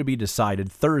 is due to be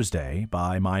decided Thursday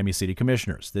by Miami City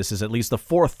Commissioners. This is at least the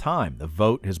fourth time the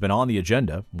vote has been on the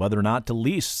agenda, whether or not to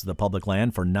lease the public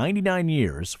land for 99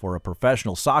 years for a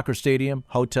professional soccer stadium,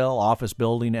 hotel, office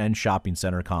building, and shopping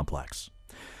center complex.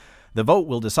 The vote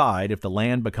will decide if the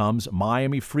land becomes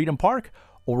Miami Freedom Park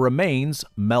or remains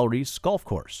Melry's Golf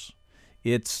Course.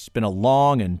 It's been a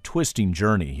long and twisting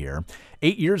journey here.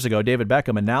 8 years ago, David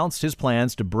Beckham announced his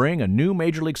plans to bring a new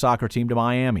Major League Soccer team to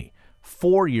Miami.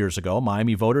 4 years ago,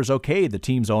 Miami voters okayed the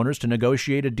team's owners to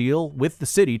negotiate a deal with the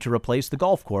city to replace the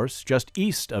golf course just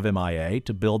east of MIA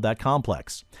to build that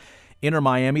complex. Inter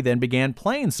Miami then began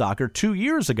playing soccer 2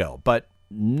 years ago, but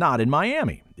not in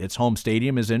Miami. Its home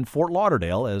stadium is in Fort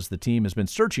Lauderdale, as the team has been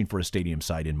searching for a stadium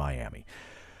site in Miami.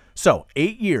 So,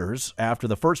 8 years after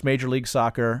the first Major League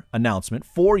Soccer announcement,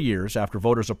 4 years after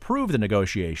voters approved the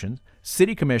negotiations,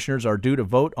 city commissioners are due to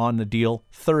vote on the deal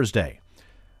Thursday,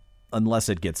 unless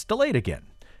it gets delayed again.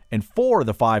 And 4 of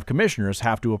the 5 commissioners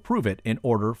have to approve it in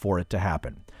order for it to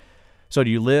happen. So do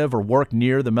you live or work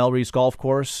near the Melry's Golf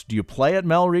Course? Do you play at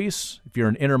Melry's? If you're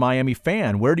an Inter Miami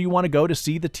fan, where do you want to go to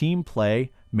see the team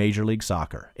play Major League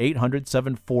Soccer?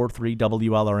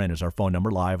 800-743-WLRN is our phone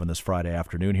number live on this Friday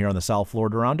afternoon here on the South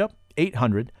Florida Roundup.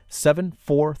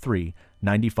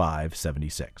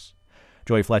 800-743-9576.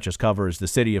 Joey Fletches covers the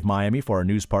city of Miami for our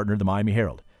news partner, the Miami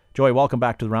Herald. Joey, welcome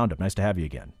back to the Roundup. Nice to have you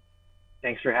again.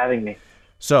 Thanks for having me.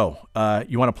 So,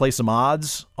 you want to play some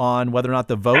odds on whether or not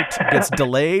the vote gets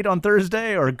delayed on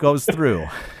Thursday or goes through?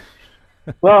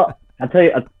 Well, I'll tell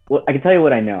you. I can tell you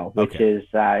what I know, which Okay. is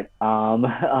that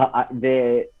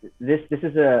this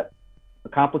is a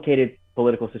complicated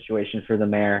political situation for the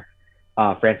mayor,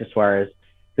 Francis Suarez,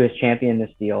 who has championed this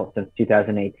deal since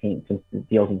 2018, since the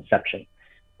deal's inception.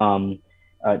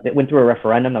 It went through a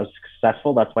referendum that was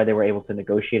successful. That's why they were able to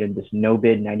negotiate in this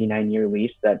no-bid 99-year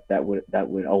lease that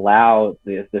would allow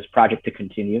this project to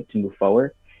continue to move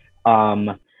forward.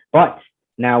 But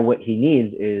now what he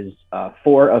needs is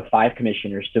 4 of 5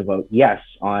 commissioners to vote yes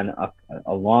on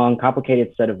a long,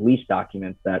 complicated set of lease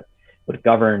documents that would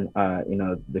govern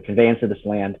the conveyance of this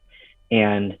land.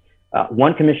 And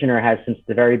one commissioner has, since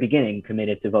the very beginning,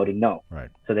 committed to voting no.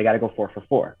 Right. So they got to go 4 for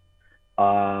 4.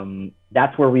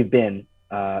 That's where we've been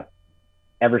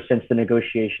ever since the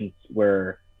negotiations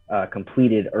were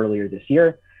completed earlier this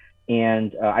year.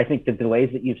 And I think the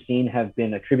delays that you've seen have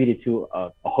been attributed to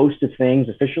a host of things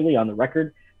officially on the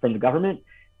record from the government.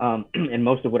 And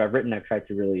most of what I've written, I've tried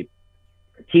to really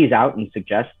tease out and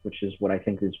suggest, which is what I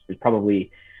think is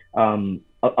probably a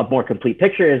more complete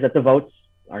picture, is that the votes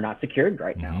are not secured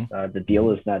right now. The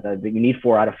deal is that you need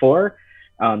 4 out of 4.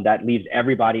 That leaves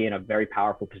everybody in a very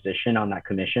powerful position on that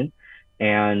commission.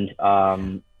 And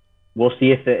we'll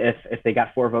see if they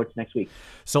got 4 votes next week.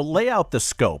 So lay out the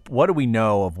scope. What do we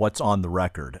know of what's on the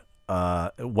record?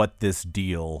 What this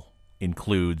deal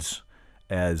includes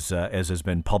as has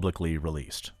been publicly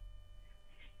released?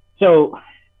 So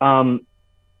a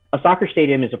soccer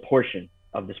stadium is a portion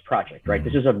of this project, right?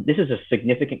 Mm-hmm. This is a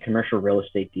significant commercial real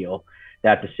estate deal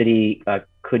that the city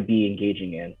could be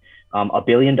engaging in. $1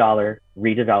 billion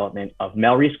redevelopment of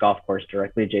Melry's Golf Course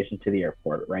directly adjacent to the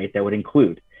airport, right? That would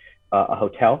include a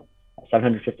hotel,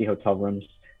 750 hotel rooms,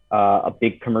 a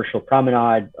big commercial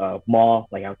promenade, mall,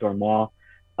 like outdoor mall,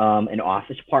 an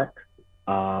office park,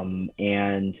 and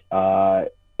a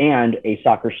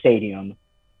soccer stadium,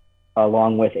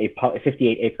 along with a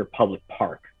 58-acre public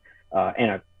park,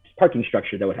 and a parking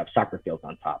structure that would have soccer fields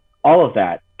on top. All of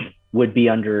that would be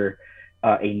under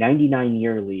a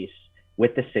 99-year lease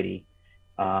with the city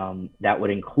that would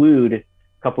include a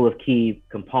couple of key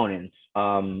components.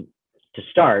 To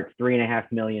start, about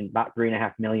 $3.5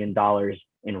 million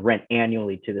in rent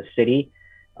annually to the city,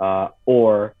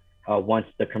 or once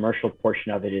the commercial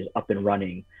portion of it is up and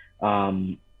running,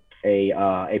 a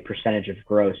percentage of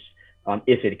gross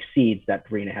if it exceeds that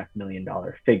 $3.5 million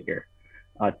figure.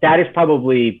 That is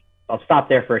probably, I'll stop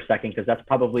there for a second, because that's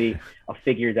probably a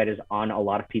figure that is on a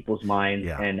lot of people's minds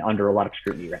and under a lot of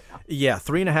scrutiny right now. Yeah,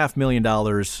 $3.5 million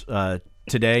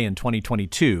today in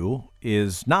 2022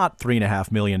 is not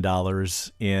 $3.5 million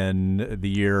in the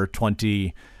year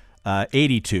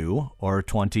 2082 or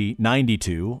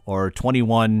 2092 or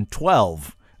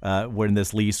 2112, when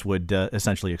this lease would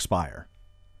essentially expire.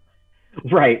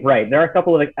 Right. There are a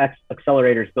couple of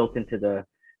accelerators built into the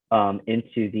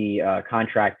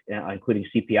contract, including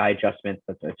CPI adjustments,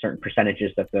 that certain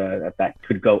percentages that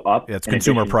could go up. Yeah, it's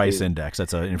consumer price index.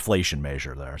 That's an inflation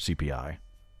measure there, CPI.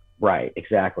 Right,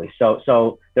 exactly.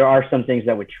 So there are some things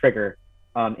that would trigger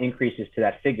increases to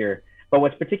that figure. But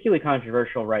what's particularly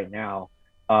controversial right now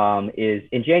is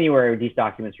in January, these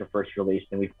documents were first released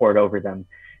and we poured over them.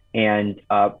 And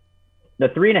the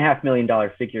 $3.5 million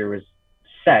figure was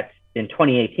set in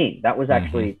 2018. That was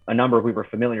actually a number we were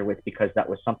familiar with because that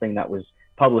was something that was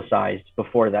publicized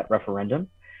before that referendum.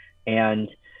 And,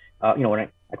 when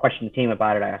I questioned the team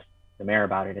about it, I asked the mayor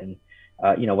about it. And,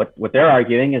 what they're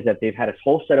arguing is that they've had a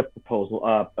whole set of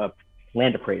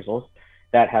land appraisals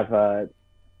that have,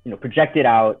 projected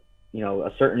out,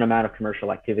 a certain amount of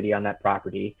commercial activity on that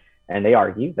property. And they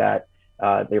argue that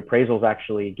the appraisals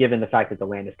actually, given the fact that the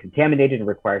land is contaminated and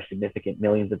requires significant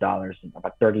millions of dollars,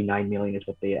 about 39 million is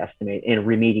what they estimate in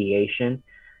remediation,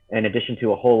 in addition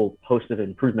to a whole host of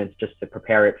improvements just to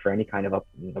prepare it for any kind of a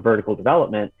vertical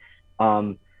development,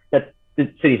 that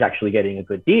the city's actually getting a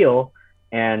good deal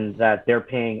and that they're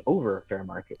paying over fair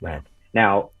market rent.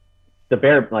 Now,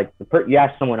 you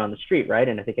ask someone on the street, right?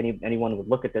 And I think anyone would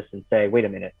look at this and say, wait a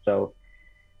minute. So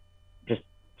just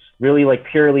really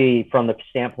purely from the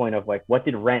standpoint of what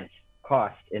did rent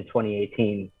cost in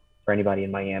 2018 for anybody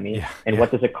in Miami? And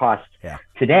what does it cost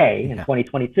today in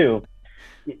 2022?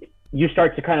 You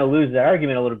start to kind of lose that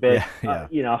argument a little bit, so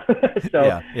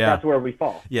that's where we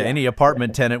fall. Any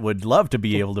apartment tenant would love to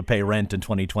be able to pay rent in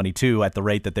 2022 at the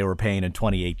rate that they were paying in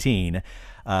 2018.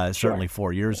 Certainly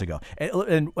 4 years ago.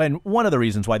 And one of the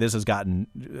reasons why this has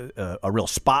gotten a real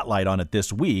spotlight on it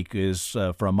this week is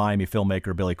from Miami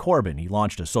filmmaker Billy Corbin. He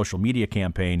launched a social media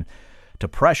campaign to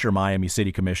pressure Miami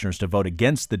city commissioners to vote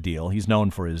against the deal. He's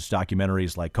known for his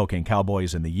documentaries like Cocaine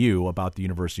Cowboys and The U about the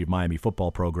University of Miami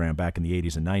football program back in the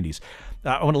 80s and 90s.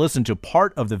 I want to listen to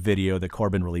part of the video that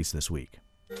Corbin released this week.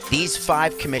 These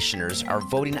 5 commissioners are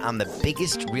voting on the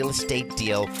biggest real estate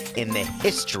deal in the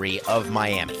history of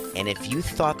Miami. And if you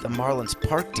thought the Marlins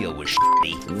Park deal was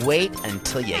shitty, wait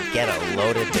until you get a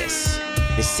load of this.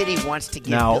 The city wants to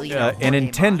give an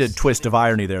intended twist of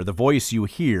irony there. The voice you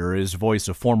hear is voice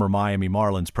of former Miami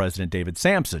Marlins president David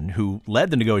Sampson, who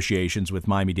led the negotiations with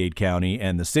Miami-Dade County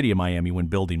and the city of Miami when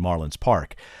building Marlins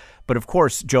Park. But of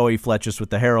course, Joey Fletches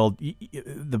with the Herald,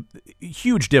 the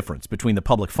huge difference between the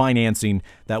public financing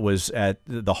that was at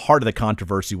the heart of the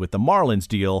controversy with the Marlins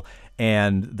deal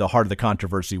and the heart of the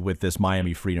controversy with this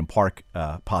Miami Freedom Park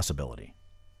possibility.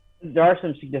 There are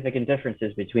some significant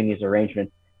differences between these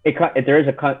arrangements. There's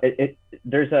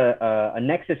a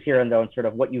nexus here, though, in sort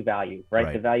of what you value,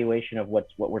 right? The valuation of what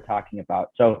we're talking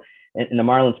about. So in the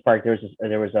Marlins Park,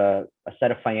 there was a set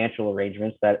of financial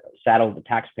arrangements that saddled the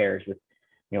taxpayers with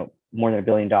more than $1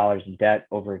 billion in debt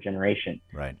over a generation,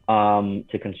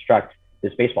 to construct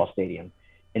this baseball stadium.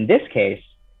 In this case,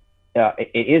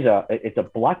 it's a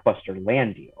blockbuster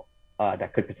land deal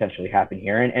that could potentially happen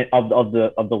here, and of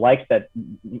the likes that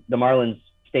the Marlins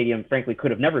Stadium, frankly,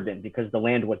 could have never been because the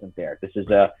land wasn't there. This is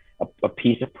a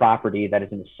piece of property that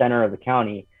is in the center of the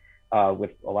county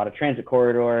with a lot of transit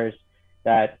corridors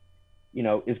that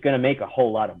is going to make a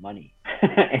whole lot of money,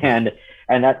 and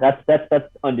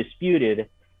that's undisputed.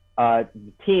 The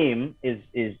team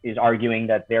is arguing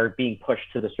that they're being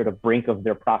pushed to the sort of brink of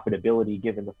their profitability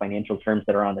given the financial terms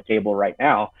that are on the table right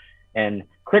now, and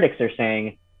critics are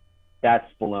saying that's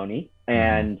baloney,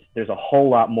 and there's a whole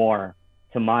lot more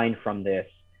to mine from this.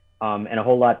 And a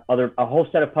whole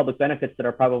set of public benefits that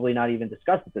are probably not even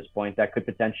discussed at this point that could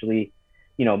potentially,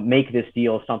 make this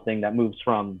deal something that moves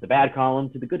from the bad column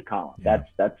to the good column. That's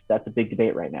a big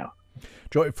debate right now.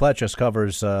 Joey Fletches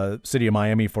covers City of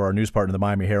Miami for our news partner, the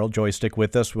Miami Herald. Joey, stick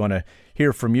with us. We want to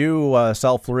hear from you,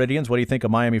 South Floridians. What do you think of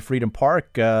Miami Freedom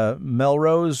Park,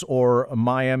 Melrose, or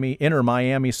Inner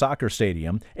Miami Soccer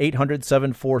Stadium?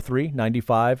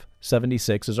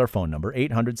 800-743-9576 is our phone number.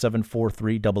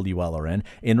 800-743-WLRN.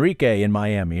 Enrique in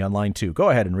Miami on line 2. Go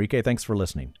ahead, Enrique. Thanks for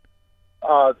listening.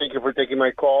 Thank you for taking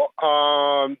my call.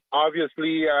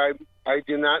 Obviously, I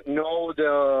do not know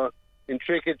the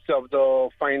intricacies of the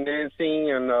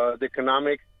financing and the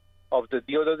economics of the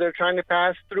deal that they're trying to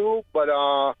pass through. But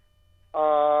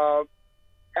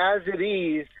as it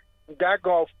is, that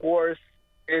golf course,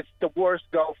 it's the worst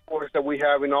golf course that we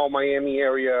have in all Miami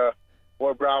area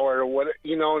or Broward or what,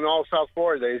 in all South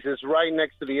Florida. It's just right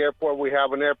next to the airport. We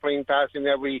have an airplane passing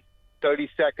every 30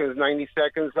 seconds, 90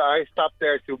 seconds. I stopped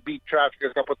there to beat traffic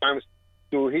a couple of times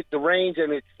to hit the range,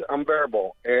 and it's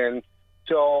unbearable. And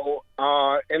so,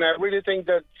 and I really think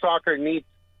that soccer needs,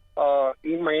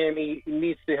 in Miami,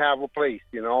 needs to have a place,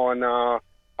 and I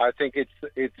think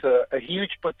it's a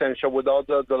huge potential with all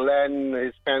the Latin,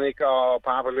 Hispanic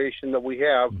population that we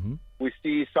have. Mm-hmm. We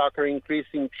see soccer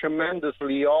increasing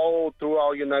tremendously all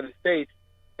throughout the United States.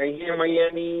 And here in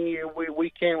Miami, we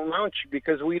can't launch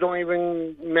because we don't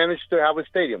even manage to have a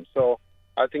stadium. So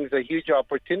I think it's a huge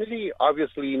opportunity.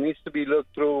 Obviously, it needs to be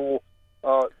looked through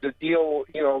the deal,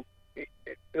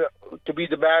 to be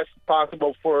the best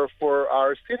possible for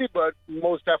our city. But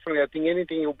most definitely, I think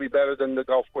anything will be better than the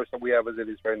golf course that we have as it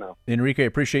is right now. Enrique,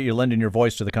 appreciate you lending your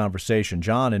voice to the conversation.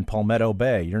 John in Palmetto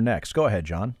Bay, you're next. Go ahead,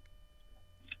 John.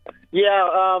 Yeah,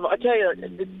 I tell you,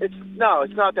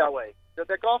 it's not that way.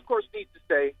 The golf course needs to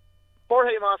stay.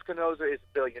 Jorge Mascanoza is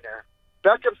a billionaire.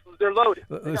 Beckham's, they're loaded.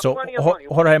 They got plenty of money.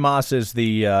 Jorge Mas is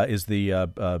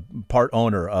the part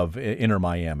owner of Inter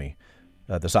Miami,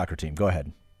 the soccer team. Go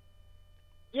ahead.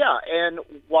 Yeah, and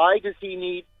why does he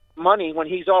need money when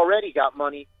he's already got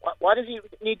money? Why does he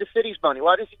need the city's money?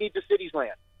 Why does he need the city's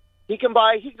land? He can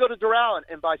go to Doral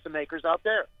and buy some acres out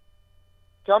there.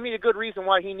 Tell me a good reason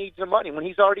why he needs the money when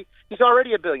he's already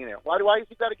a billionaire. Why has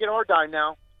he got to get our dime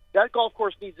now? That golf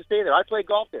course needs to stay there. I play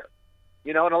golf there,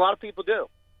 and a lot of people do.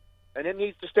 And it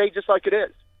needs to stay just like it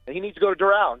is. And he needs to go to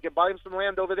Doral and buy him some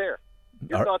land over there.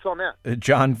 Your thoughts on that?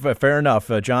 John, fair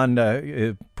enough. John,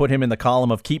 put him in the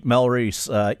column of Keep Melreese.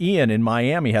 Ian in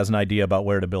Miami has an idea about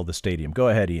where to build the stadium. Go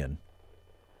ahead, Ian.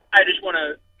 I just want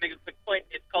to make a quick point.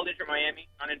 It's called Inter Miami,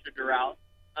 not Inter Doral.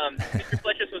 Mr.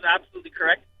 Fletcher was absolutely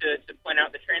correct to point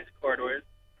out the transit corridors.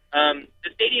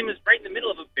 The stadium is right in the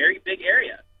middle of a very big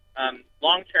area.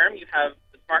 Long term, you have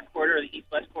the Smart Corridor, or the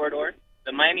East-West Corridor,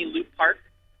 the Miami Loop Park,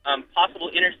 possible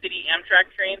intercity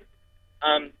Amtrak trains.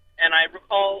 And I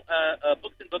recall a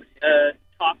Books and Books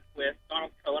talk with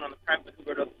Donald Cohen who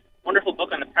wrote a wonderful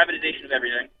book on the privatization of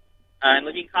everything. And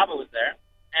Levine Cava was there.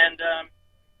 And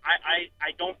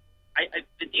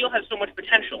the deal has so much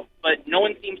potential, but no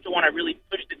one seems to want to really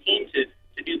push the team to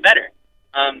do better.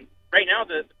 Right now,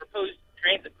 the proposed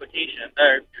transit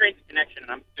connection,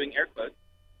 and I'm doing air quotes,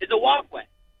 is a walkway.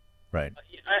 Right.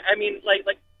 I mean,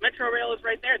 like Metro Rail is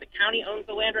right there. The county owns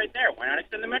the land right there. Why not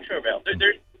extend the Metro Rail?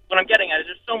 What I'm getting at is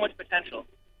there's so much potential,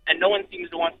 and no one seems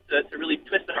to want to really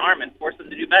twist an arm and force them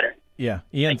to do better. Yeah,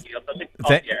 Ian,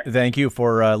 thank you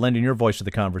for lending your voice to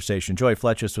the conversation. Joy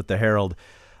Fletcher with the Herald.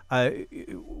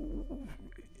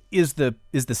 Is the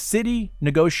city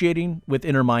negotiating with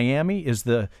Inter Miami? Is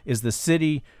the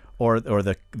city or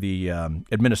the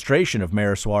administration of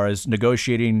Mayor Suarez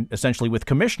negotiating essentially with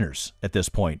commissioners at this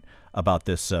point about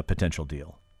this potential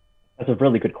deal? That's a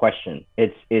really good question.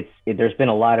 There's been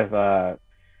a lot of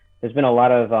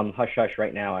hush hush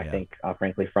right now. I think,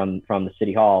 frankly, from the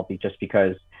city hall, just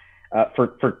because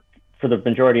for the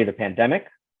majority of the pandemic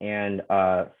and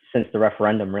since the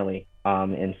referendum, really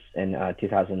in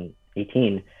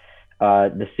 2018,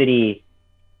 the city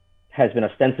has been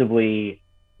ostensibly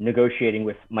negotiating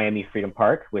with Miami Freedom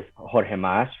Park with Jorge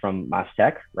Mas from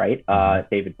Mastech, right?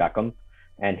 David Beckham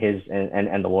and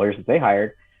the lawyers that they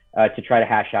hired to try to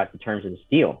hash out the terms of this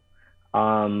deal.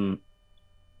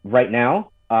 Right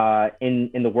now,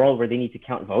 in the world where they need to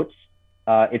count votes,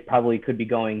 it probably could be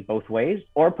going both ways,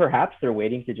 or perhaps they're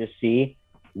waiting to just see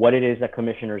what it is that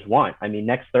commissioners want. I mean,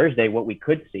 next Thursday, what we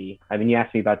could see, you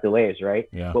asked me about delays, right?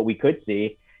 Yeah. What we could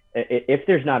see, if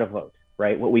there's not a vote,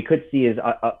 right? What we could see is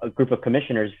a group of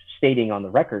commissioners stating on the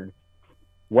record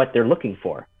what they're looking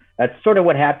for. That's sort of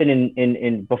what happened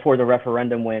in before the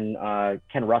referendum when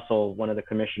Ken Russell, one of the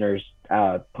commissioners,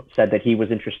 said that he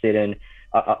was interested in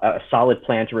a solid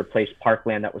plan to replace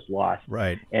parkland that was lost,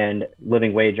 right, and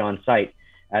living wage on site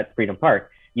at Freedom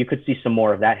Park. You could see some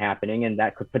more of that happening, and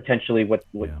that could potentially, what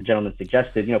the gentleman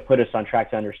suggested, put us on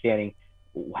track to understanding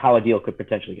how a deal could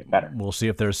potentially get better. We'll see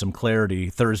if there's some clarity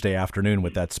Thursday afternoon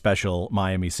with that special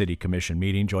Miami City Commission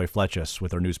meeting. Joy Fletcher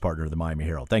with our news partner, the Miami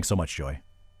Herald. Thanks so much, Joy.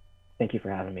 Thank you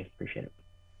for having me. Appreciate it.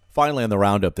 Finally, on the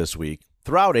roundup this week,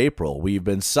 throughout April, we've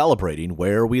been celebrating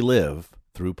where we live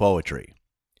through poetry.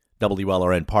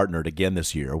 WLRN partnered again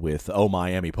this year with O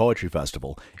Miami Poetry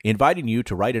Festival, inviting you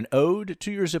to write an ode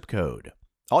to your zip code.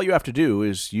 All you have to do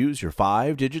is use your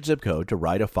 5-digit zip code to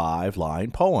write a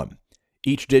 5-line poem.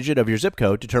 Each digit of your zip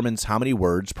code determines how many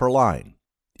words per line.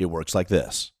 It works like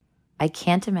this. I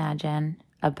can't imagine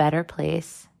a better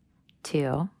place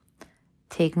to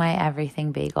take my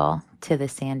everything bagel to the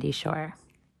sandy shore.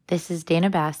 This is Dana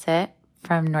Bassett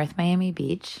from North Miami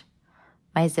Beach.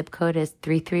 My zip code is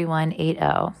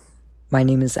 33180. My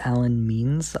name is Alan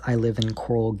Means. I live in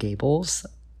Coral Gables.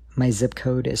 My zip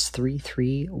code is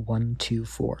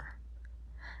 33124.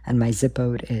 And my zip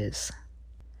code is: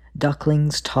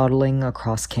 ducklings toddling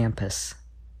across campus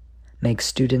make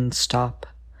students stop,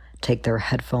 take their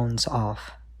headphones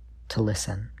off to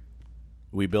listen.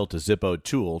 We built a Zipode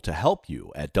tool to help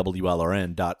you at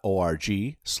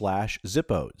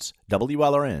WLRN.org/Zipodes.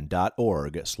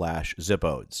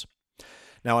 WLRN.org/Zipodes.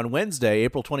 Now, on Wednesday,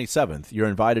 April 27th, you're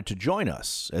invited to join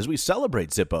us as we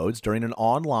celebrate Zipodes during an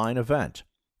online event.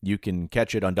 You can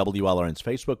catch it on WLRN's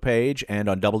Facebook page and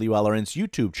on WLRN's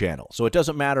YouTube channel. So it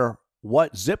doesn't matter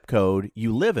what zip code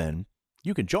you live in,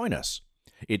 you can join us.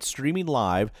 It's streaming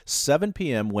live 7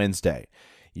 p.m. Wednesday.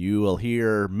 You will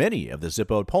hear many of the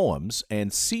Zip-Ode poems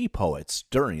and see poets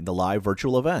during the live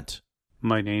virtual event.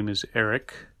 My name is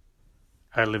Eric.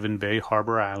 I live in Bay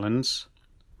Harbor Islands.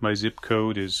 My zip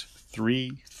code is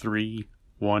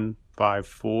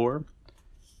 33154,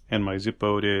 and my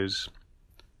Zip-Ode is: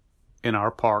 in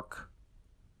our park,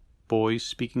 boys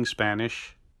speaking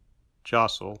Spanish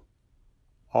jostle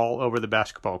all over the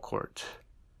basketball court.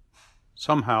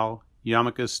 Somehow,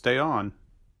 yarmulkes stay on.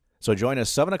 So join us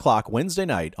 7 o'clock Wednesday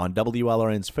night on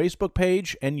WLRN's Facebook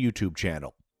page and YouTube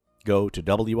channel. Go to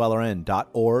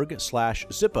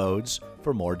WLRN.org/zipodes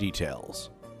for more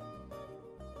details.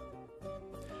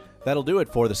 That'll do it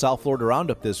for the South Florida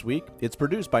Roundup this week. It's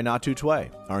produced by Natu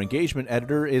Tway. Our engagement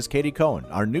editor is Katie Cohen.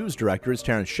 Our news director is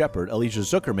Terrence Shepard. Alicia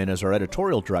Zuckerman is our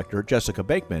editorial director. Jessica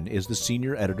Bakeman is the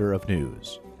senior editor of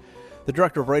news. The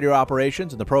director of radio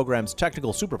operations and the program's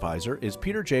technical supervisor is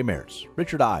Peter J. Mertz.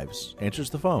 Richard Ives answers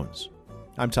the phones.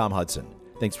 I'm Tom Hudson.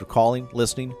 Thanks for calling,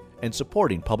 listening, and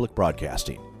supporting public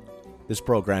broadcasting. This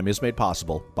program is made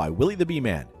possible by Willie the Bee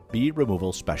Man, bee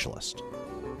removal specialist.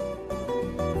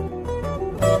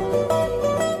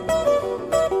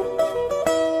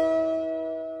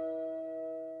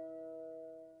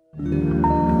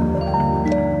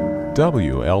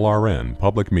 WLRN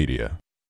Public Media.